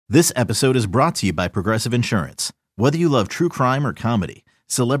This episode is brought to you by Progressive Insurance. Whether you love true crime or comedy,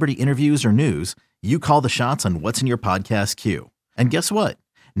 celebrity interviews or news, you call the shots on what's in your podcast queue. And guess what?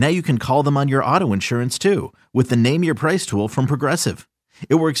 Now you can call them on your auto insurance too with the Name Your Price tool from Progressive.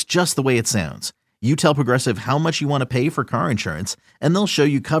 It works just the way it sounds. You tell Progressive how much you want to pay for car insurance, and they'll show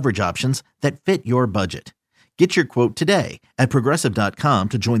you coverage options that fit your budget. Get your quote today at Progressive.com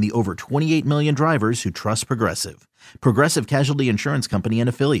to join the over 28 million drivers who trust Progressive. Progressive Casualty Insurance Company and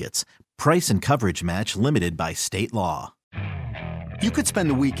Affiliates. Price and coverage match limited by state law. You could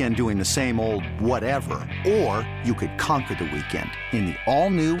spend the weekend doing the same old whatever, or you could conquer the weekend in the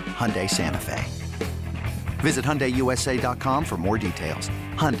all-new Hyundai Santa Fe. Visit HyundaiUSA.com for more details.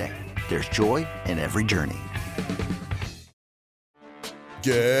 Hyundai, there's joy in every journey.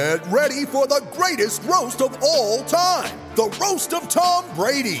 Get ready for the greatest roast of all time, the Roast of Tom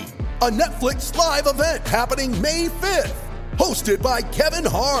Brady, a Netflix live event happening May 5th. Hosted by Kevin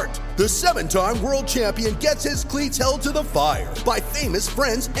Hart, the 7-time world champion gets his cleats held to the fire by famous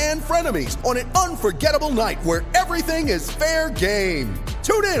friends and frenemies on an unforgettable night where everything is fair game.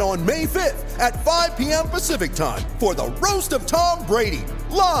 Tune in on May 5th at 5 p.m. Pacific time for the Roast of Tom Brady,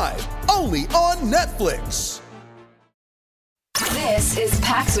 live only on Netflix. This is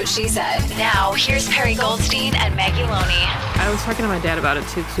Pax What She Said. Now, here's Perry Goldstein and Maggie Loney. I was talking to my dad about it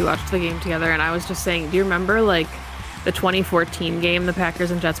too, because we watched the game together, and I was just saying, do you remember like the 2014 game the Packers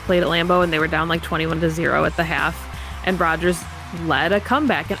and Jets played at Lambeau, and they were down like 21-0 at the half, and Rodgers led a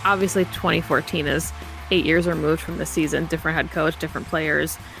comeback? And obviously 2014 is 8 years removed from the season, different head coach, different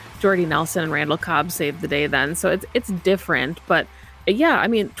players. Jordy Nelson and Randall Cobb saved the day then, so it's different. But yeah, I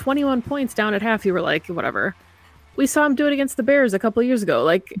mean, 21 points down at half, you were like, whatever. We saw him do it against the Bears a couple of years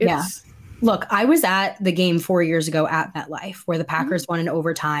ago. Yeah. Look, I was at the game 4 years ago at MetLife where the Packers won in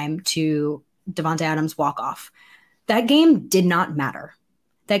overtime to Devontae Adams walk-off. That game did not matter.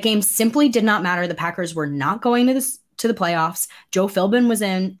 That game simply did not matter. The Packers were not going to the playoffs. Joe Philbin was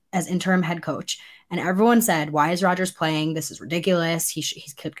in as interim head coach, and everyone said, why is Rodgers playing? This is ridiculous. He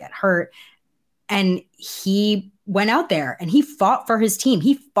could get hurt. And he went out there and he fought for his team.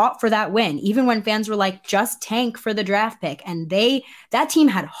 He fought for that win, even when fans were like, just tank for the draft pick. And that team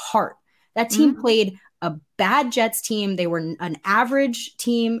had heart. That team played a bad Jets team. They were an average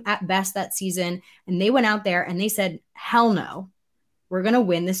team at best that season. And they went out there and they said, hell no, we're going to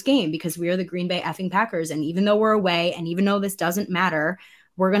win this game because we are the Green Bay effing Packers. And even though we're away and even though this doesn't matter,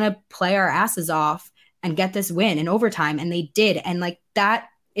 we're going to play our asses off and get this win in overtime. And they did. And like that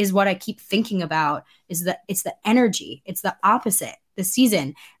is what I keep thinking about, is that it's the energy. It's the opposite this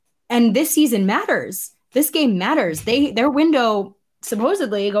season. And this season matters. This game matters. Their window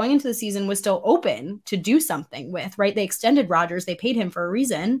supposedly going into the season was still open to do something with, right? They extended Rodgers. They paid him for a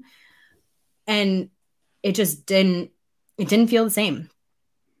reason. And it just didn't feel the same.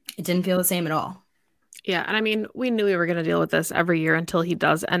 It didn't feel the same at all. Yeah, and I mean, we knew we were going to deal with this every year until he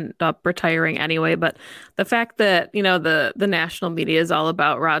does end up retiring anyway. But the fact that, you know, the national media is all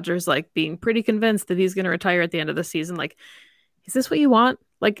about Rodgers, like being pretty convinced that he's going to retire at the end of the season. Like, is this what you want?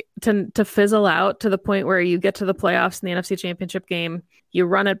 Like to fizzle out to the point where you get to the playoffs in the NFC Championship game, you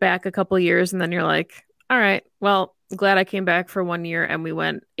run it back a couple of years, and then you're like, all right, well, glad I came back for 1 year and we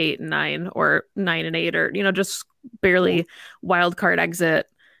went 8-9 or 9-8 or, you know, just barely wild card exit.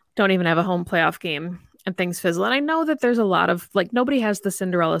 Don't even have a home playoff game. And things fizzle. And I know that there's a lot of, like, nobody has the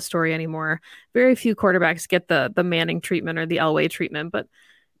Cinderella story anymore. Very few quarterbacks get the Manning treatment or the Elway treatment, but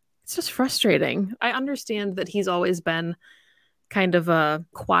it's just frustrating. I understand that he's always been kind of a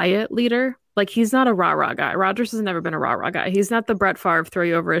quiet leader. Like, he's not a rah-rah guy. Rodgers has never been a rah-rah guy. He's not the Brett Favre throw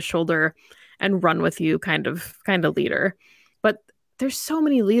you over his shoulder and run with you kind of leader. But there's so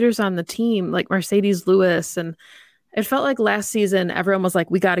many leaders on the team, like Mercedes Lewis, and it felt like last season, everyone was like,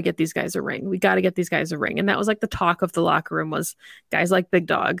 we got to get these guys a ring. We got to get these guys a ring. And that was like the talk of the locker room, was guys like Big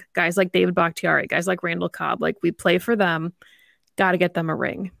Dog, guys like David Bakhtiari, guys like Randall Cobb. Like, we play for them, got to get them a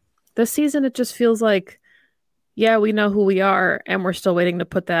ring. This season, it just feels like, yeah, we know who we are, and we're still waiting to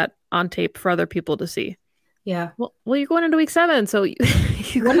put that on tape for other people to see. Yeah. Well, you're going into week 7, so what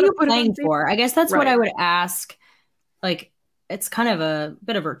are you playing for? I guess that's right. What I would ask. Like, it's kind of a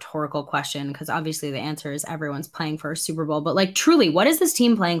bit of a rhetorical question, because obviously the answer is everyone's playing for a Super Bowl. But like, truly, what is this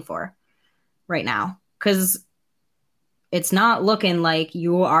team playing for right now? Because it's not looking like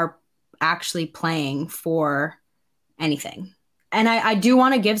you are actually playing for anything. And I do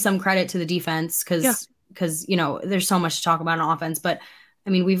want to give some credit to the defense, because you know, there's so much to talk about on offense. But I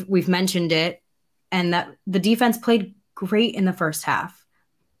mean, we've mentioned it, and that the defense played great in the first half.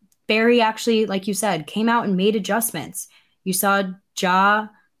 Barry actually, like you said, came out and made adjustments. You saw Ja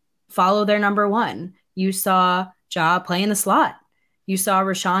follow their number one. You saw Ja play in the slot. You saw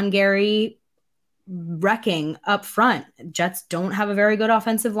Rashawn Gary wrecking up front. Jets don't have a very good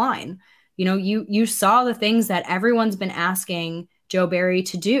offensive line. You know, you saw the things that everyone's been asking Joe Barry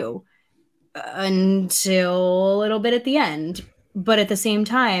to do until a little bit at the end. But at the same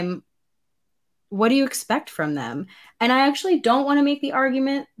time, what do you expect from them? And I actually don't want to make the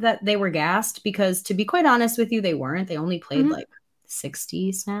argument that they were gassed, because to be quite honest with you, they weren't. They only played like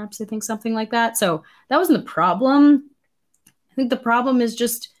 60 snaps, I think, something like that. So that wasn't the problem. I think the problem is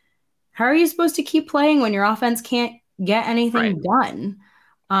just, how are you supposed to keep playing when your offense can't get anything done?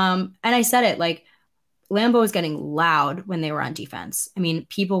 And I said it, like, Lambeau was getting loud when they were on defense. I mean,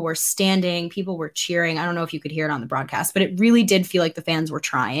 people were standing, people were cheering. I don't know if you could hear it on the broadcast, but it really did feel like the fans were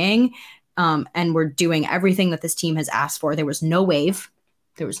trying and were doing everything that this team has asked for. There was no wave.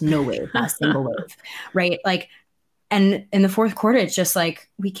 There was no wave, not a single wave, right? Like, and in the fourth quarter, it's just like,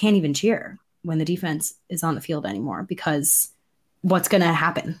 we can't even cheer when the defense is on the field anymore, because what's going to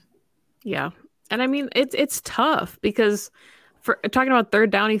happen? Yeah. And I mean, it's tough, because for talking about third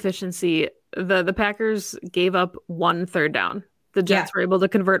down efficiency, the Packers gave up 1 third down. The Jets were able to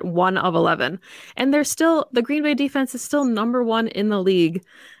convert 1 of 11. And they're still, the Green Bay defense is still number 1 in the league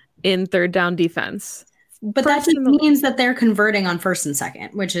in third down defense. But that just means that they're converting on first and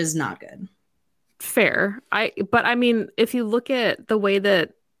second, which is not good. Fair. But I mean, if you look at the way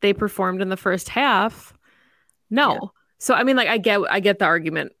that they performed in the first half, no. Yeah. So I mean, like, I get the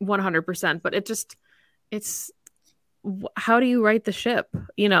argument 100%, but it's how do you right the ship?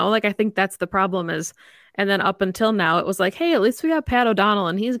 You know, like, I think that's the problem is, and then up until now, it was like, hey, at least we got Pat O'Donnell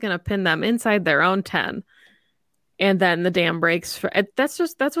and he's going to pin them inside their own 10. And then the dam breaks. That's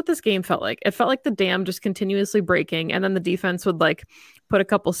what this game felt like. It felt like the dam just continuously breaking. And then the defense would like put a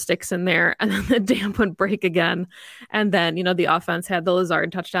couple sticks in there and then the dam would break again. And then, you know, the offense had the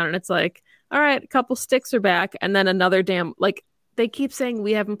Lazard touchdown and it's like, all right, a couple sticks are back. And then another dam, like, they keep saying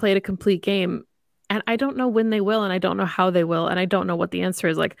we haven't played a complete game. And I don't know when they will, and I don't know how they will, and I don't know what the answer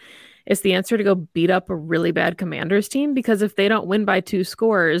is. Like, is the answer to go beat up a really bad Commanders team? Because if they don't win by 2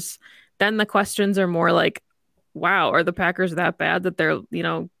 scores, then the questions are more like, wow, are the Packers that bad that they're, you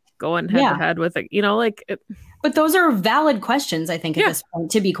know, going head to head with it? You know, like. But those are valid questions, I think, at this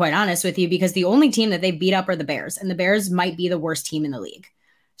point, to be quite honest with you, because the only team that they beat up are the Bears, and the Bears might be the worst team in the league.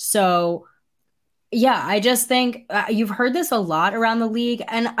 So, yeah, I just think you've heard this a lot around the league,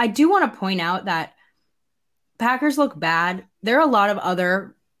 and I do want to point out that Packers look bad. There are a lot of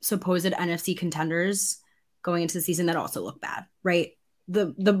other supposed NFC contenders going into the season that also look bad, right? The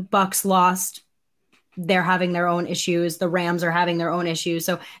Bucs lost. They're having their own issues. The Rams are having their own issues.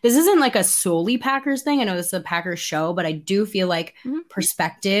 So this isn't like a solely Packers thing. I know this is a Packers show, but I do feel like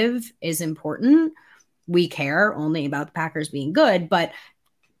perspective is important. We care only about the Packers being good, but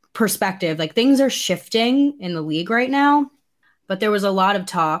perspective, like, things are shifting in the league right now. But there was a lot of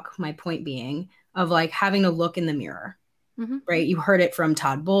talk, my point being, of like having to look in the mirror, right? You heard it from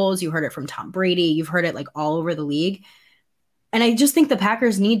Todd Bowles. You heard it from Tom Brady. You've heard it like all over the league. And I just think the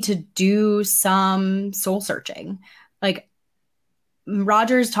Packers need to do some soul searching. Like,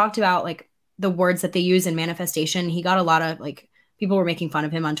 Rodgers talked about like the words that they use in manifestation. He got a lot of like, people were making fun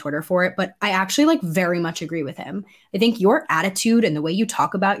of him on Twitter for it, but I actually like very much agree with him. I think your attitude and the way you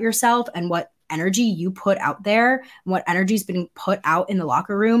talk about yourself and what energy you put out there and what energy's been put out in the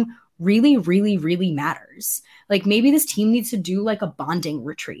locker room really, really, really matters. Like, maybe this team needs to do like a bonding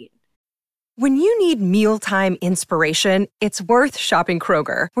retreat. When you need mealtime inspiration, it's worth shopping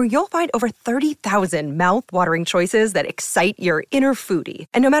Kroger, where you'll find over 30,000 mouth-watering choices that excite your inner foodie.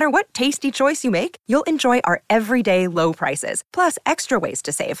 And no matter what tasty choice you make, you'll enjoy our everyday low prices, plus extra ways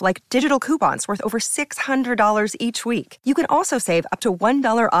to save, like digital coupons worth over $600 each week. You can also save up to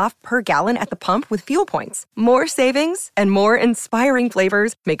 $1 off per gallon at the pump with fuel points. More savings and more inspiring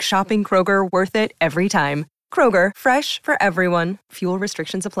flavors make shopping Kroger worth it every time. Kroger, fresh for everyone. Fuel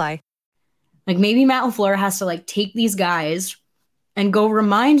restrictions apply. Like, maybe Matt LaFleur has to like take these guys and go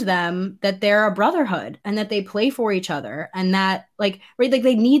remind them that they're a brotherhood and that they play for each other, and that like, right, like,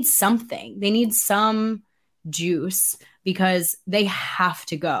 they need something. They need some juice, because they have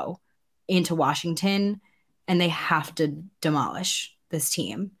to go into Washington and they have to demolish this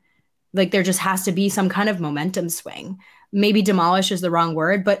team. Like, there just has to be some kind of momentum swing. Maybe demolish is the wrong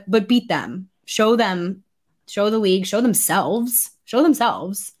word, but beat them. Show the league, show themselves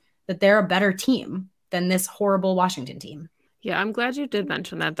that they're a better team than this horrible Washington team. Yeah, I'm glad you did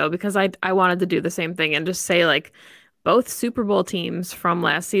mention that, though, because I wanted to do the same thing and just say, like, both Super Bowl teams from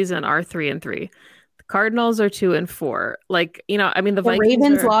last season are 3-3. The Cardinals are 2-4. Like, you know, I mean, the Vikings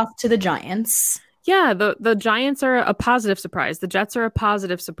Ravens lost to the Giants. Yeah, the Giants are a positive surprise. The Jets are a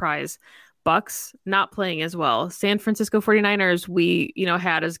positive surprise. Bucks not playing as well. San Francisco 49ers, we,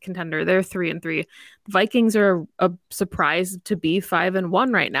 had as contender. They're 3-3. Vikings are a surprise to be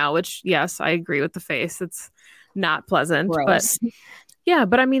 5-1 right now, which, yes, I agree with the face. It's not pleasant. Gross. But yeah,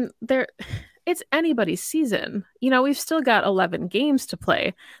 but I mean, it's anybody's season. We've still got 11 games to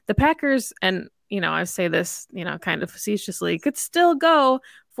play. The Packers, and, I say this, kind of facetiously, could still go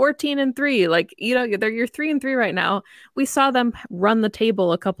 14-3. Like, you're 3-3 right now. We saw them run the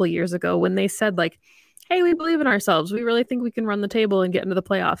table a couple of years ago when they said, like, hey, we believe in ourselves. We really think we can run the table and get into the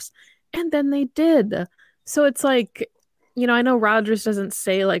playoffs. And then they did. So it's like, I know Rodgers doesn't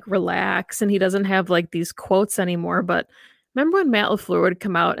say, like, relax, and he doesn't have, like, these quotes anymore. But remember when Matt LaFleur would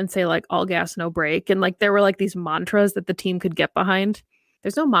come out and say, like, all gas, no break? And, like, there were, like, these mantras that the team could get behind.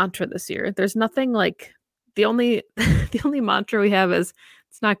 There's no mantra this year. There's nothing, like, the only mantra we have is,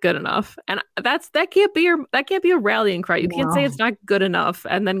 it's not good enough. And that can't be a rallying cry. You can't say it's not good enough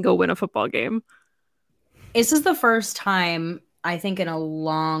and then go win a football game. This is the first time, I think, in a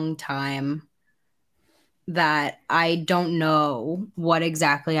long time that I don't know what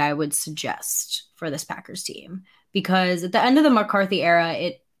exactly I would suggest for this Packers team. Because at the end of the McCarthy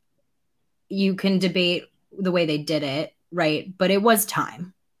era, you can debate the way they did it, right? But it was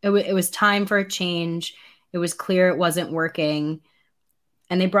time. It was time for a change. It was clear it wasn't working.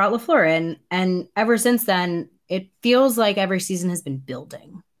 And they brought LaFleur in. And ever since then, it feels like every season has been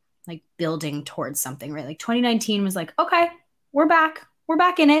building towards something, right? Like 2019 was like, okay, we're back. We're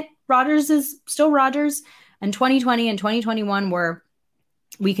back in it. Rodgers is still Rodgers. And 2020 and 2021 were,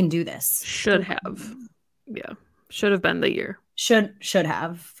 we can do this. Should have. Yeah. Should have been the year. Should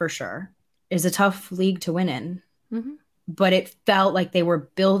have, for sure. Is a tough league to win in. Mm-hmm. But it felt like they were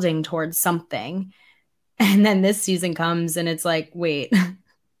building towards something. And then this season comes and it's like, wait,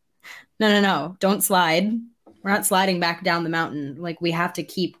 no, don't slide. We're not sliding back down the mountain. Like, we have to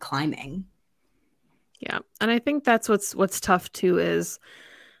keep climbing. Yeah. And I think that's what's tough too is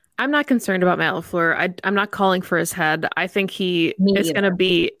I'm not concerned about Matt LaFleur. I'm not calling for his head. I think he is going to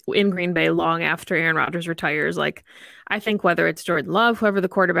be in Green Bay long after Aaron Rodgers retires. Like, I think whether it's Jordan Love, whoever the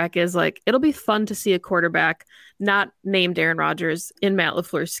quarterback is, like, it'll be fun to see a quarterback not named Aaron Rodgers in Matt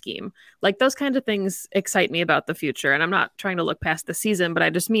LaFleur's scheme. Like, those kinds of things excite me about the future. And I'm not trying to look past the season, but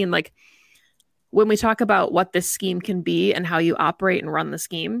I just mean, like, when we talk about what this scheme can be and how you operate and run the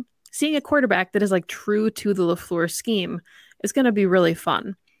scheme, seeing a quarterback that is, like, true to the LaFleur scheme is going to be really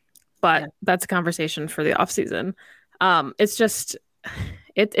fun. But that's a conversation for the offseason. It's just,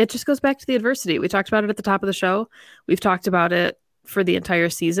 it just goes back to the adversity. We talked about it at the top of the show. We've talked about it for the entire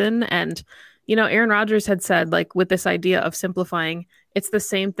season. And, Aaron Rodgers had said, like, with this idea of simplifying, it's the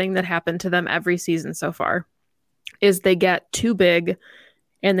same thing that happened to them every season so far, is they get too big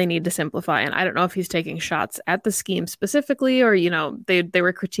and they need to simplify. And I don't know if he's taking shots at the scheme specifically, or, they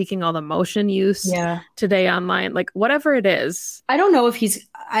were critiquing all the motion use today online, like, whatever it is. I don't know if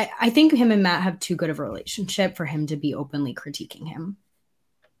I think him and Matt have too good of a relationship for him to be openly critiquing him,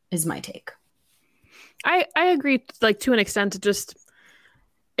 is my take. I agree, like, to an extent. Just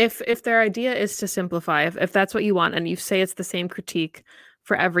if their idea is to simplify, if that's what you want, and you say it's the same critique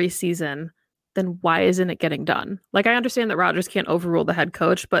for every season, then why isn't it getting done? Like, I understand that Rodgers can't overrule the head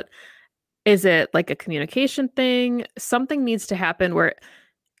coach, but is it like a communication thing? Something needs to happen where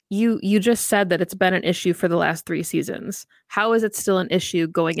you just said that it's been an issue for the last 3 seasons. How is it still an issue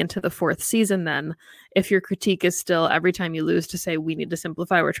going into the 4th season then, if your critique is still every time you lose to say we need to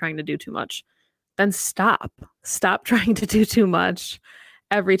simplify, we're trying to do too much? Then stop trying to do too much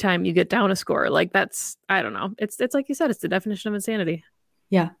every time you get down a score. Like, that's, I don't know. It's like you said, it's the definition of insanity.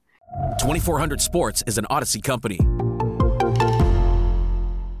 Yeah. 2400 Sports is an Odyssey company.